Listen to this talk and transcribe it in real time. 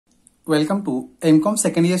Welcome to MCom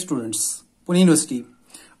second year students, Pune University.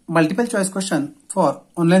 Multiple choice question for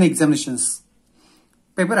online examinations.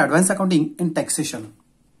 Paper Advanced Accounting and Taxation.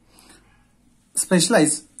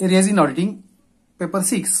 Specialized areas in auditing. Paper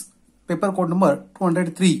 6, paper code number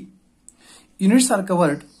 203. Units are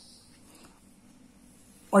covered: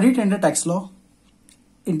 audit under tax law,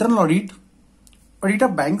 internal audit, audit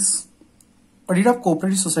of banks, audit of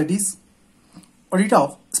cooperative societies, audit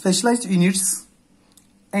of specialized units,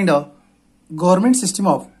 and a government system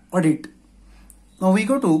of audit. Now we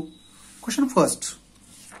go to question first.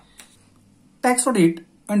 Tax audit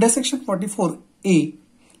under section 44A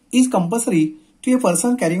is compulsory to a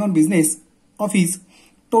person carrying on business of his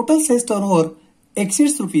total sales turnover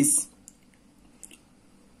exceeds rupees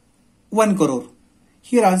 1 crore.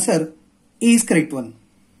 Here answer A is correct one.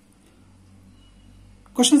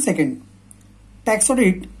 Question second. Tax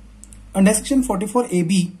audit under section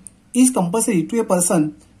 44AB is compulsory to a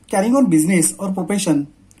person carrying on business or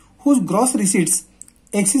profession whose gross receipts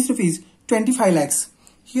exceeds rupees 25 lakhs.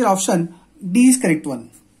 Here option D is correct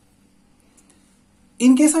one.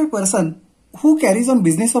 In case of a person who carries on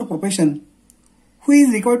business or profession who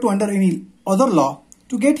is required to under any other law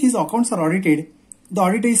to get his accounts are audited, the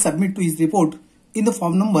auditor is submit to his report in the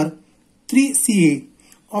form number 3CA.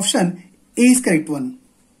 Option A is correct one.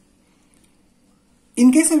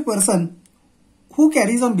 In case of a person who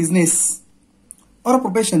carries on business or a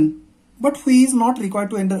profession but who is not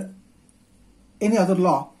required to enter any other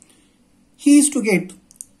law, he is to get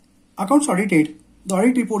accounts audited. The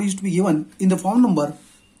audit report is to be given in the form number.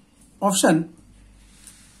 Option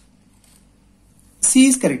C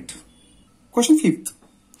is correct. Question 5th.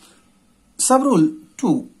 Sub-rule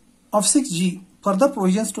 2 of 6G further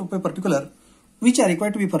provisions to a particular which are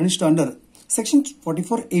required to be furnished under section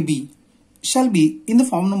 44AB shall be in the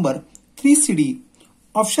form number 3CD.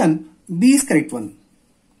 Option B is correct one.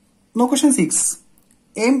 Now question 6.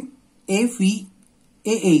 MAVAA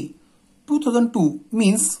 2002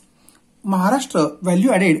 means Maharashtra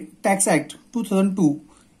Value Added Tax Act 2002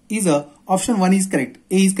 is a option 1 is correct.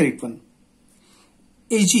 A is correct one.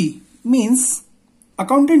 AG means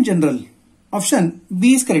Accountant General. Option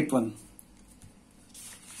B is correct one.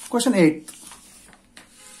 Question 8.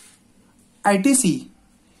 ITC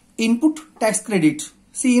Input Tax Credit.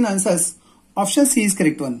 C in answers. Option C is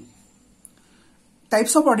correct one.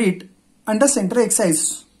 Types of audit under Central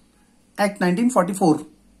Excise Act 1944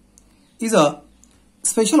 is a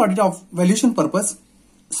special audit of valuation purpose,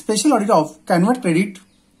 special audit of convert credit,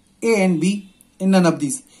 A and B, in none of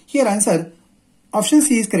these. Here answer option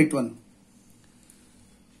C is correct one.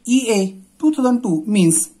 EA 2002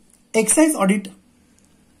 means Excise Audit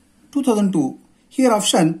 2002. Here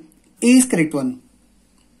option A is correct one.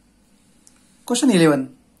 Question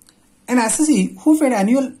 11. An assessee who paid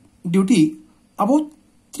annual duty about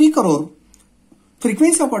 3 crore,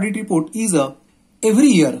 frequency of audit report is every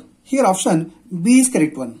year. Here option B is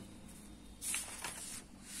correct one.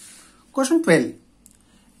 Question 12.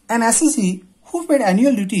 An assessee who paid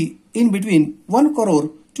annual duty in between 1 crore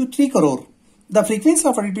to 3 crore, the frequency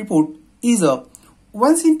of audit report is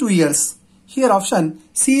once in 2 years. Here option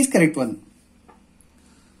C is correct one.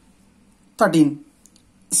 13.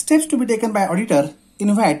 Steps to be taken by auditor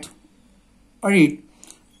in VAT audit: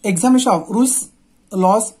 examination of rules,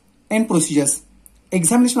 laws and procedures,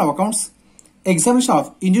 examination of accounts, examination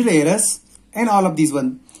of individual errors, and all of these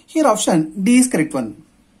one. Here option D is correct one.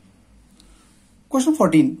 Question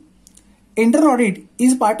 14. Internal audit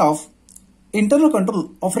is part of internal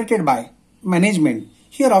control operated by management.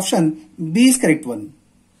 Here option B is correct one.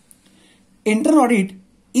 Internal audit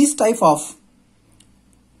is type of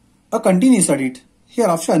a continuous audit. Here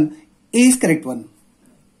option A is correct one.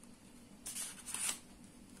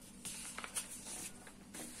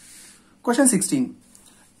 Question 16.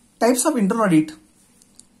 Types of internal audit: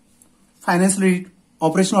 financial audit,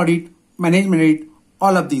 operational audit, management audit,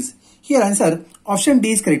 all of these. Here answer option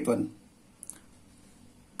D is correct one.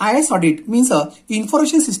 IS audit means a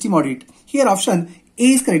information system audit. Here option A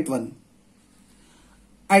is correct one.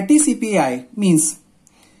 ITCPAI means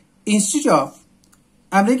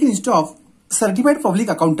American Institute of Certified Public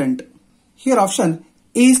Accountant. Here option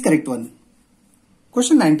A is correct one.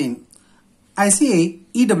 Question 19.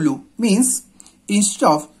 ICAEW means Institute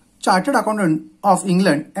of Chartered Accountant of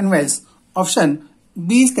England and Wales. Option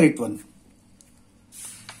B is correct one.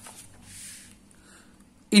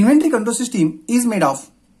 Inventory control system is made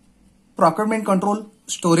of procurement control,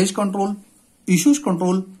 storage control, issues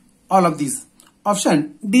control, all of these.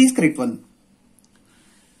 Option D is correct one.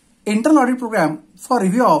 Internal audit program for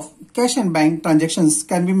review of cash and bank transactions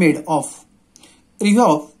can be made of review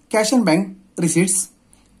of cash and bank receipts,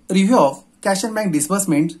 review of cash and bank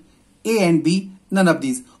disbursement, A and B, none of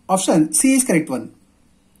these. Option C is correct one.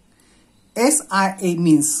 SIA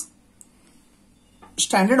means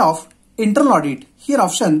Standard of Internal Audit. Here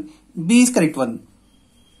option B is correct one.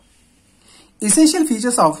 Essential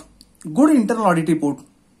features of good internal audit report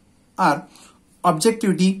are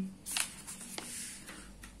objectivity,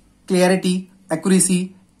 clarity,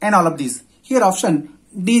 accuracy, and all of these. Here option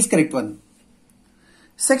D is correct one.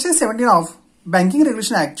 Section 17 of Banking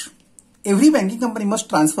Regulation Act. Every banking company must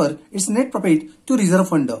transfer its net profit to reserve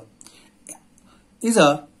fund. Is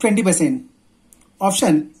a 20%.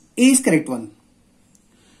 Option A is correct one.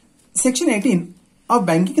 Section 18 of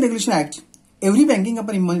Banking Regulation Act. Every banking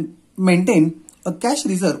company maintain a cash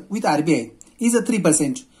reserve with RBI is a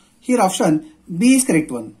 3%. Here option B is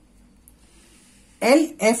correct one.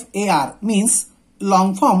 LFAR means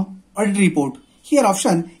long form audit report. Here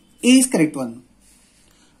option A is correct one.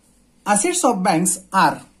 Assets of banks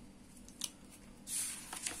are,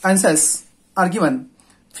 answers are given: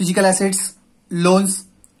 physical assets, loans,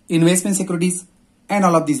 investment securities, and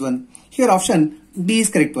all of these one. Here option D is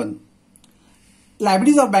correct one.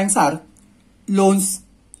 Liabilities of banks are loans,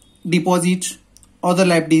 deposit, other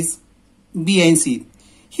liabilities, B and C.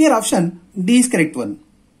 Here option D is correct one.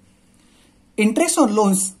 Interest on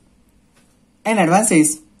loans and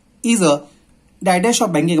advances is a dash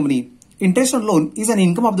of banking company. Interest on loan is an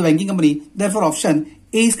income of the banking company. Therefore option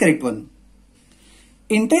A is correct one.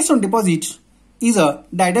 Interest on deposit is a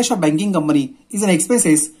dash of banking company is an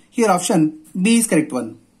expenses. Here option B is correct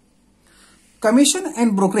one. Commission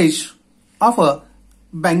and brokerage of a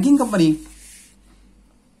banking company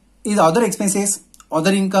is other expenses,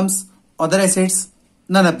 other incomes, other assets,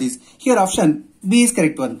 none of these. Here option B is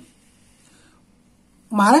correct one.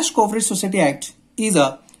 Maharashtra Cooperative Society Act is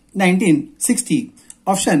a 1960.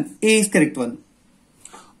 Option A is correct one.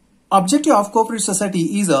 Objective of cooperative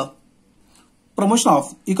society is a promotion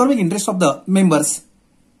of economic interest of the members.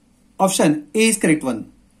 Option A is correct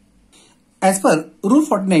one. As per Rule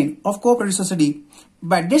 49 of Cooperative Society,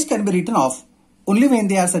 bad debts can be written off only when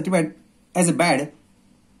they are certified as a bad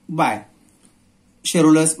by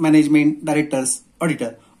shareholders, management, directors,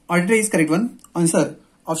 auditor. Auditor is correct one. Answer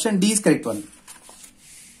option D is correct one.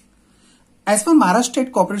 As per Maharashtra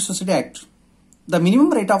State Cooperative Society Act, the minimum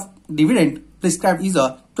rate of dividend prescribed is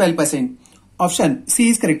a 12%. Option C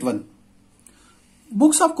is correct one.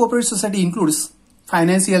 Books of cooperative society includes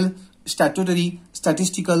financial, statutory,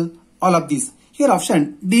 statistical, all of these. Here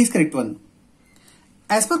option D is correct one.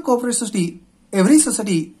 As per cooperative society, every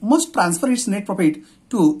society must transfer its net profit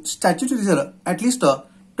to statutory reserve at least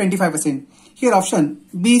 25%. Here option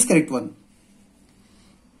B is correct one.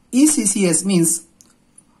 ECCS means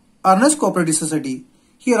Earners Cooperative Society.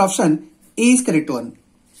 Here option A is correct one.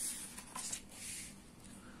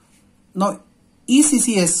 Now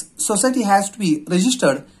ECCS society has to be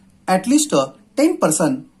registered at least 10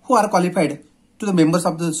 persons who are qualified to the members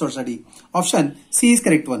of the society. Option C is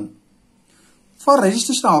correct one. For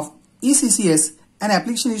registration of ECCS, an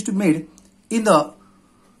application is to be made in the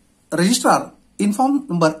registrar in form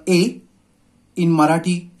number A in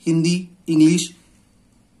Marathi, Hindi, English,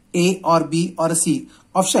 A or B or C.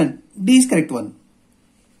 Option D is correct one.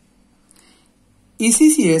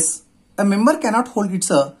 ECCS, a member cannot hold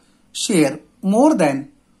its share more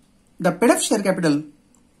than the paid up share capital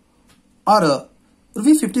or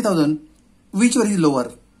rupees 50,000, whichever is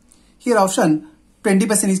lower. Here option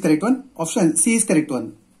 20% is correct one. Option C is correct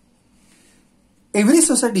one. Every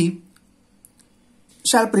society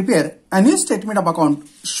shall prepare annual statement of account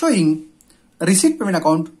showing receipt payment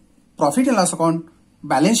account, profit and loss account,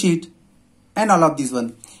 balance sheet, and all of these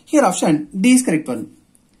one. Here option D is correct one.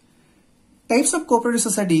 Types of cooperative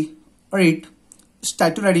society: audit,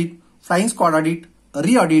 statutory audit, flying squad audit,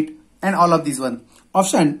 re-audit, and all of these one.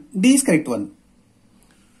 Option D is correct one.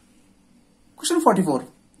 Question 44.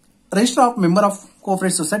 Register of member of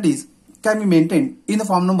cooperative societies can be maintained in the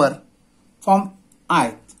form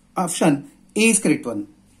I. Option A is correct one.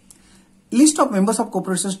 List of members of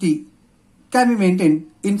cooperative society can be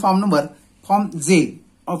maintained in form J.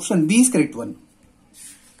 Option B is correct one.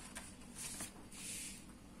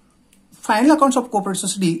 Final accounts of cooperative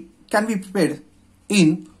society can be prepared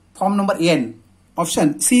in form N.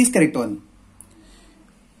 Option C is correct one.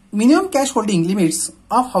 Minimum cash holding limits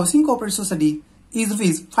of housing cooperative society is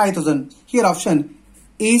rupees 5,000. Here option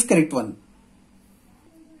A is correct one.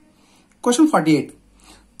 Question 48.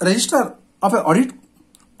 Register of audit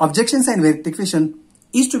objections and rectification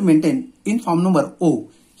is to be maintained in form O.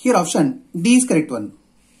 Here option D is correct one.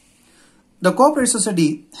 The cooperative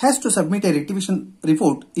society has to submit a rectification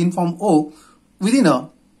report in form O within a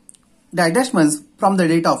dash months from the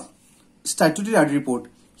date of statutory audit report.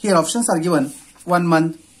 Here options are given: 1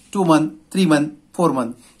 month, 2 months, 3 months, 4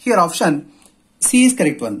 months. Here option C is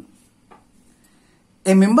correct one.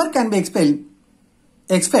 A member can be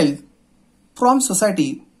expelled from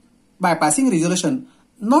society by passing resolution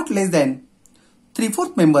not less than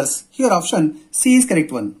 3/4 members. Here option C is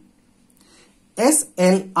correct one.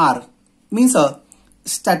 SLR means a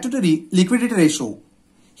statutory liquidity ratio.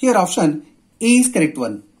 Here option A is correct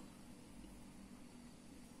one.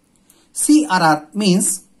 CRR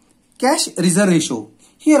means cash reserve ratio.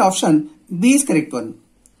 Here option B is correct one.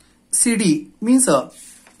 CD means a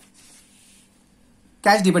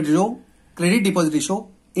cash deposit ratio, credit deposit ratio,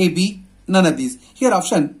 AB, none of these. Here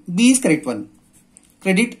option B is correct one.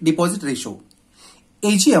 Credit deposit ratio.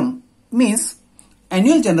 AGM means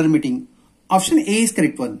annual general meeting. Option A is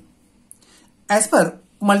correct one. As per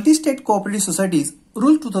Multi-State Cooperative Societies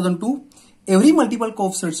Rule 2002, every multiple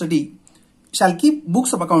cooperative society shall keep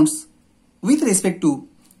books of accounts with respect to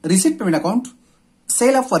receipt payment account,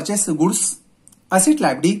 sale of purchased goods, asset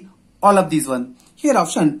liability, all of these one. Here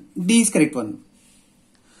option D is correct one.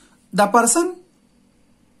 The person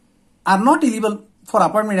are not eligible for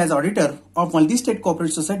appointment as auditor of multi-state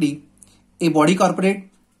cooperative society, a body corporate,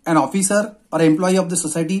 an officer or employee of the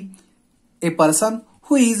society, a person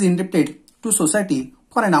who is indebted to society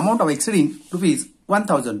for an amount of exceeding rupees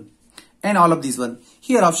 1000, and all of these one.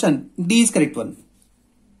 Here option D is correct one.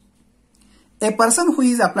 A person who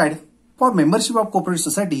is applied for membership of cooperative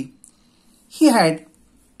society, he had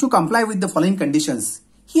to comply with the following conditions.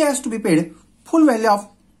 He has to be paid full value of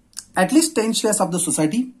at least 10 shares of the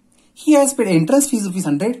society. He has paid entrance fees rupees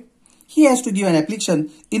 100. He has to give an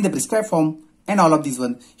application in the prescribed form, and all of these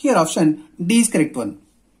one. Here option D is correct one.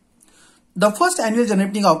 The first annual general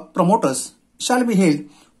meeting of promoters shall be held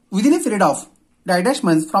within a period of dash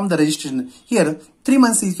months from the registration. Here 3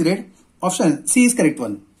 months is period. Option C is correct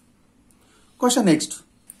one. Question next.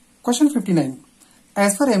 Question 59.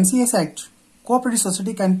 As per MCS Act, cooperative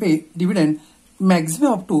society can pay dividend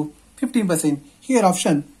maximum up to 15%. Here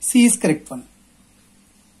option C is correct one.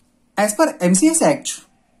 As per MCS Act,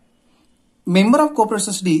 member of cooperative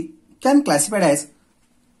society can classified as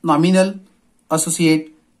nominal,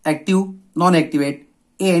 associate, active, non-activate,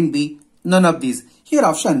 A and B, none of these. Here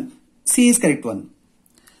option C is correct one.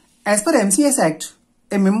 As per MCS Act,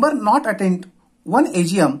 a member not attend one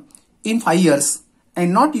AGM in 5 years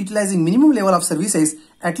and not utilizing minimum level of services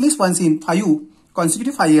at least once in 5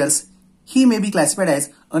 consecutive 5 years, he may be classified as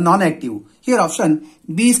a non-active. Here option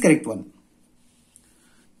B is correct one.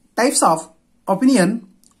 Types of opinion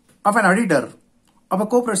of an auditor of a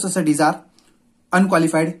cooperative societies are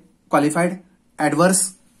unqualified, qualified,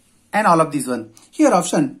 adverse, and all of these one. Here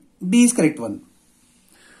option D is correct one.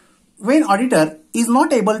 When auditor is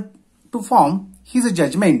not able to form his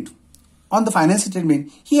judgment on the financial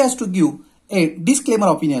statement, he has to give a disclaimer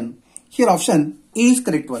opinion. Here option A is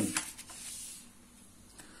correct one.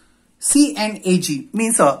 C and AG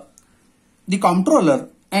means the Comptroller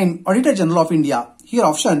and Auditor General of India. Here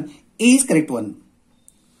option A is correct one.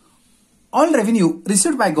 All revenue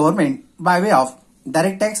received by government by way of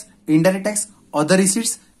direct tax, indirect tax, other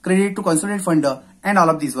receipts, credit to consolidated fund, and all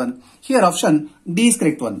of these one. Here option D is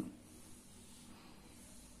correct one.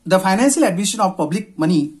 The financial administration of public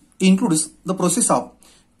money includes the process of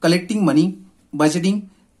collecting money, budgeting,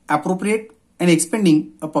 appropriate and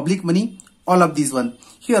expending of public money, all of these one.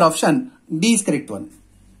 Here option D is correct one.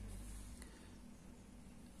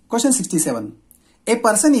 Question 67. A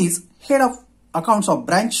person is head of accounts of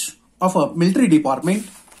branch of a military department,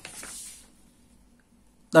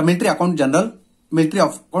 the military account general, military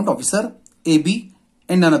account officer, AB,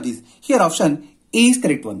 and none of these. Here option A is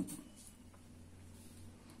correct one.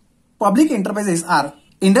 Public enterprises are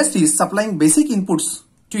industries supplying basic inputs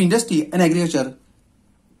to industry and agriculture,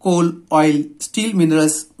 coal, oil, steel,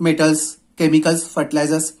 minerals, metals, chemicals,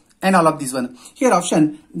 fertilizers, and all of these one. Here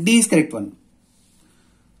option D is correct one.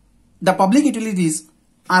 The public utilities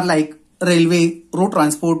are like railway, road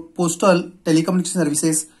transport, postal, telecommunication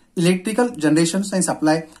services, electrical generation and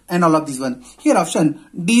supply, and all of these one. Here option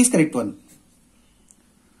D is correct one.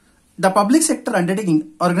 The public sector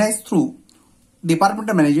undertaking organized through Department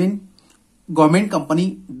of Management, government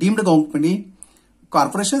company, deemed company,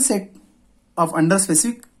 corporation set of under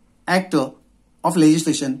specific act of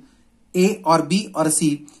legislation, A or B or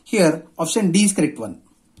C. Here option D is correct one.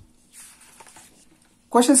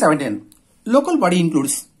 Question 17. Local body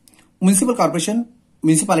includes municipal corporation,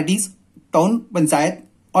 municipalities, town, panchayat,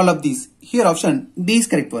 all of these. Here option D is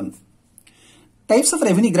correct one. Types of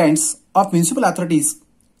revenue grants of municipal authorities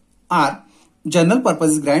are general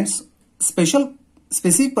purpose grants,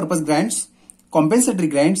 specific purpose grants, compensatory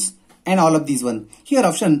grants, and all of these one. Here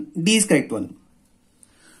option D is correct one.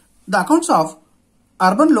 The accounts of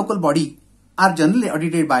Urban local body are generally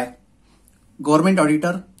audited by government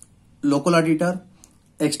auditor, local auditor,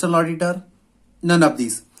 external auditor, none of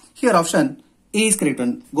these. Here option A is correct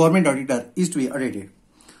one. Government auditor is to be audited.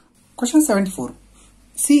 Question 74.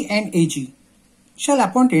 C and AG shall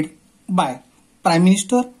appointed by Prime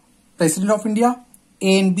Minister, President of India,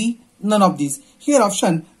 A and B, none of these. Here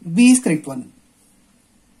option B is correct one.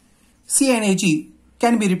 C and AG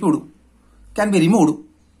can be removed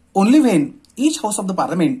only when each house of the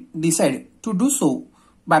parliament decide to do so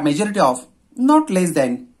by majority of not less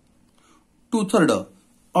than 2/3.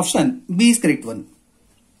 Option B is correct one.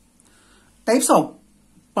 Types of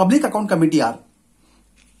public account committee are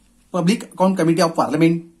public account committee of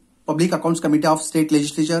parliament, public accounts committee of state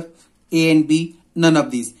legislature, A and B, none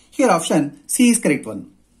of these. Here option C is correct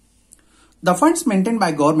one. The funds maintained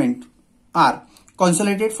by government are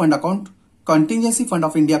consolidated fund account, contingency fund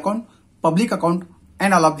of India account, public account,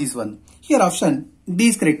 and all of these one. Here option D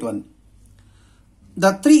is correct one.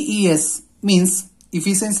 The 3 ES means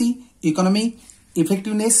efficiency, economy,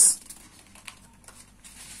 effectiveness,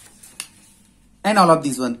 and all of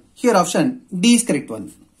these one. Here option D is correct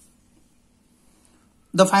one.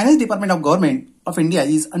 The finance department of government of India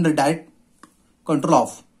is under direct control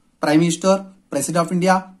of Prime Minister, President of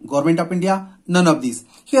India, Government of India, none of these.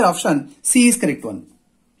 Here option C is correct one.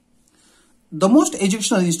 The most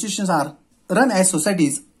educational institutions are run as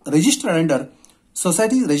societies registered under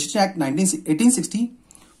Society Registration Act 1860,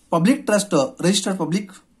 Public Trust Registered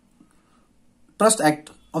Public Trust Act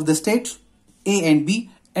of the state, A and B,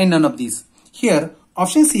 and none of these. Here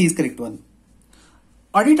option C is correct one.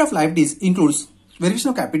 Audit of liabilities includes verification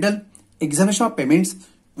of capital, examination of payments,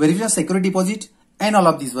 verification of security deposit, and all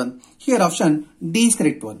of these one. Here option D is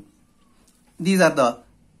correct one. These are the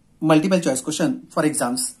multiple choice question for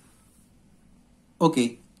exams.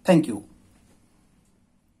 Okay, thank you.